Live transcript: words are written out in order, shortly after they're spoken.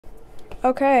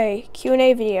Okay,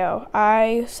 Q&A video.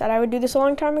 I said I would do this a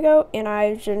long time ago, and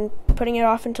I've been putting it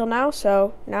off until now,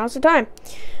 so now's the time.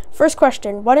 First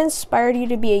question, what inspired you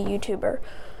to be a YouTuber?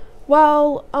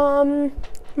 Well,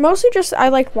 mostly just I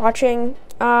liked watching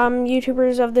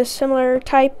YouTubers of this similar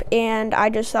type, and I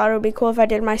just thought it would be cool if I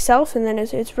did it myself, and then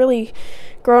it's really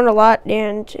grown a lot,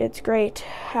 and it's great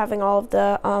having all of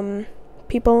the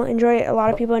people enjoy it. A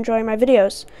lot of people enjoy my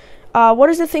videos.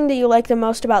 What is the thing that you like the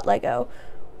most about Lego?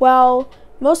 Well,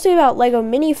 mostly about Lego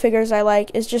minifigures I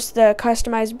like is just the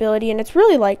customizability, and it's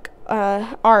really like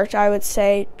art, I would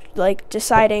say, like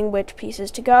deciding which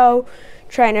pieces to go,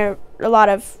 a lot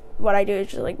of what I do is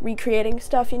just like recreating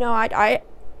stuff, you know.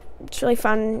 It's really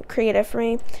fun and creative for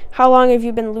me. How long have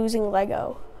you been losing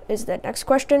Lego is the next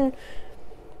question.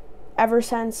 Ever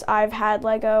since I've had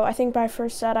Lego. I think my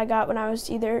first set I got when I was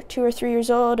either 2 or 3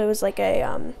 years old. It was like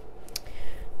a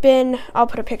bin. I'll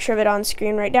put a picture of it on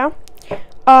screen right now.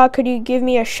 Could you give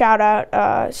me a shout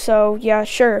out? So yeah,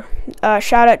 sure.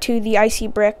 Shout out to the Icy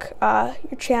Brick.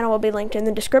 Your channel will be linked in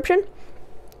the description.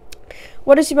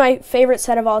 What is my favorite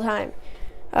set of all time?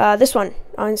 This one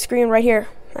on screen right here.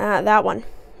 That one,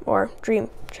 or dream.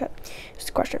 Just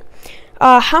a question.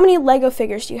 How many Lego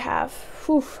figures do you have?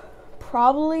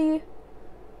 Probably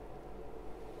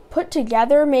put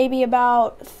together maybe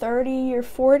about 30 or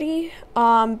 40.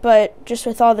 But just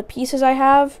with all the pieces I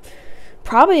have,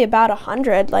 probably about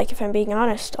 100, like if I'm being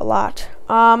honest, a lot.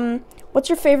 What's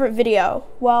your favorite video?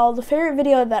 Well, the favorite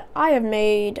video that I have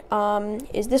made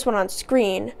is this one on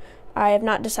screen. I have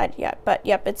not decided yet, but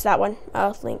yep, it's that one.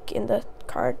 Link in the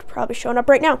card, probably showing up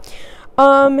right now.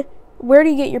 Where do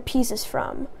you get your pieces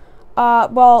from?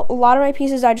 Well, a lot of my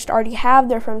pieces I just already have.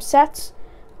 They're from sets.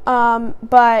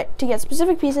 But to get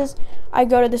specific pieces, I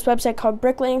go to this website called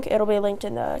Bricklink. It'll be linked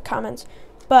in the comments.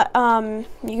 But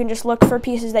you can just look for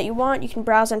pieces that you want. You can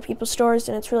browse on people's stores,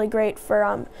 and it's really great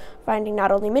for finding not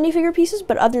only minifigure pieces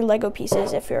but other Lego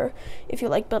pieces if you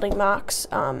like building mocks.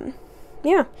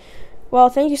 Yeah. Well,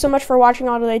 thank you so much for watching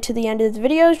all the way to the end of the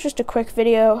video. It's just a quick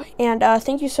video, and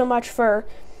thank you so much for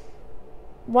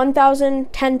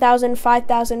 1,000, 10,000,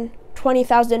 5,000,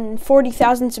 20,000,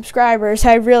 40,000 subscribers.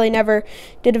 I really never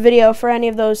did a video for any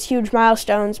of those huge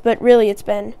milestones, but really it's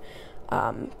been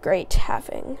great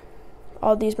having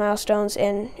all these milestones,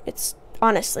 and it's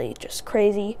honestly just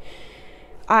crazy.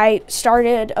 I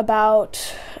started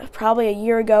about probably a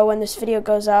year ago when this video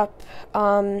goes up,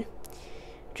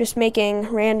 just making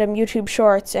random YouTube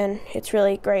shorts, and it's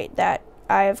really great that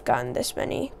I've gotten this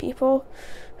many people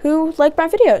who like my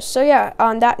videos. So yeah,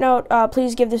 on that note,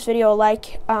 please give this video a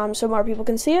like so more people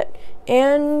can see it,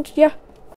 and yeah.